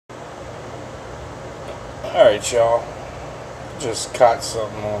Alright, y'all. Just caught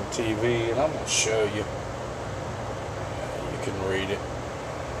something on TV and I'm going to show you. You can read it.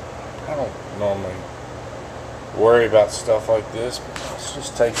 I don't normally worry about stuff like this, but let's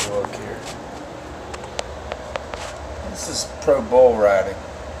just take a look here. This is pro bull riding.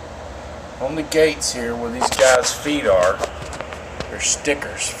 On the gates here where these guys' feet are, there's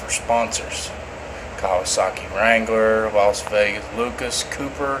stickers for sponsors. Kawasaki Wrangler, Las Vegas Lucas,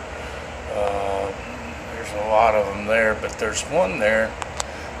 Cooper. There's a lot of them there, but there's one there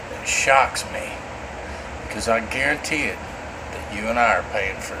that shocks me because I guarantee it that you and I are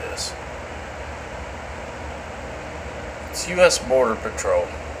paying for this. It's U.S. Border Patrol.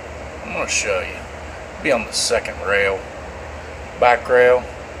 I'm going to show you. It'll be on the second rail. Back rail.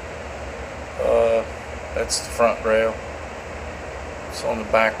 That's the front rail. It's on the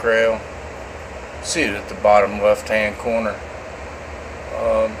back rail. See it at the bottom left hand corner.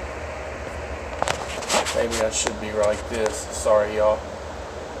 Maybe I should be like this. Sorry, y'all.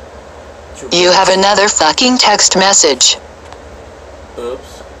 You have another fucking text message.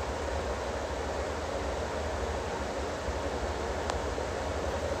 Oops.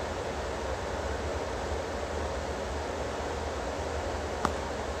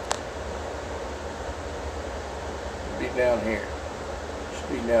 Be down here. Should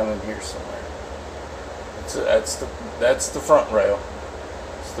be down in here somewhere. That's the front rail.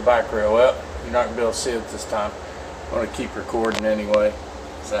 It's the back rail. Well, you're not gonna be able to see it this time. I'm gonna keep recording anyway,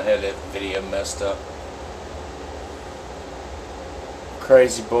 because I had that video messed up.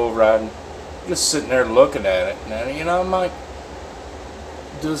 Crazy bull riding. Just sitting there looking at it. Now, you know, I'm like,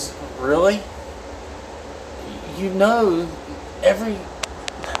 really? You know,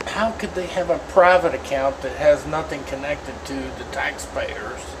 how could they have a private account that has nothing connected to the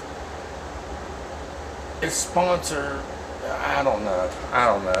taxpayers? It's sponsor. I don't know.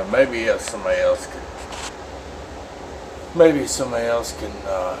 Maybe somebody else could. Maybe somebody else can.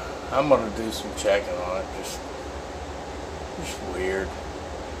 I'm gonna do some checking on it. Just weird.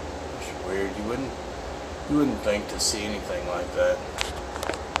 Just weird. You wouldn't think to see anything like that.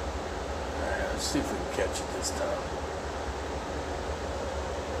 Alright, let's see if we can catch it this time.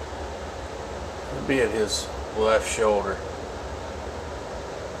 It'll be at his left shoulder.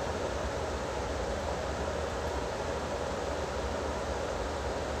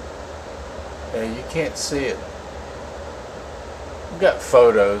 Yeah, you can't see it. We've got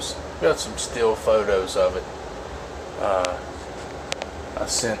photos. We've got some still photos of it. I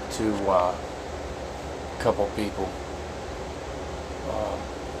sent to a couple people.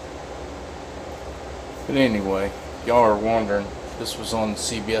 But anyway, y'all are wondering, this was on the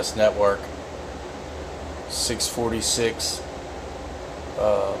CBS network. 6:46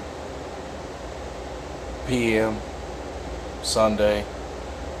 p.m. Sunday.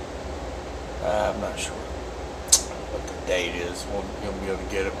 I'm not sure what the date is. You'll be able to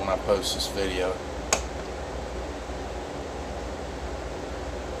get it when I post this video.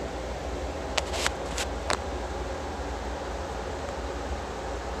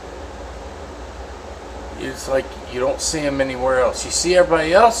 It's like you don't see them anywhere else. You see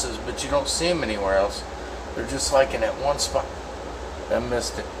everybody else's, but you don't see them anywhere else. They're just like in that one spot. I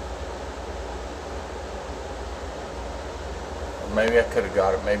missed it. Or maybe I could have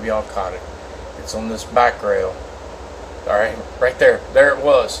got it. Maybe y'all caught it. It's on this back rail. Alright, right there. There it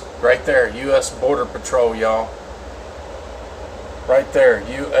was. Right there. U.S. Border Patrol, y'all. Right there.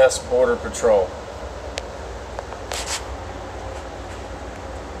 U.S. Border Patrol.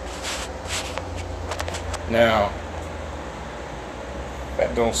 Now,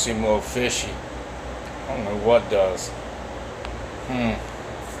 that don't seem a little fishy. I don't know what does.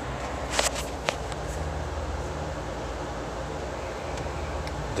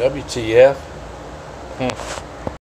 WTF?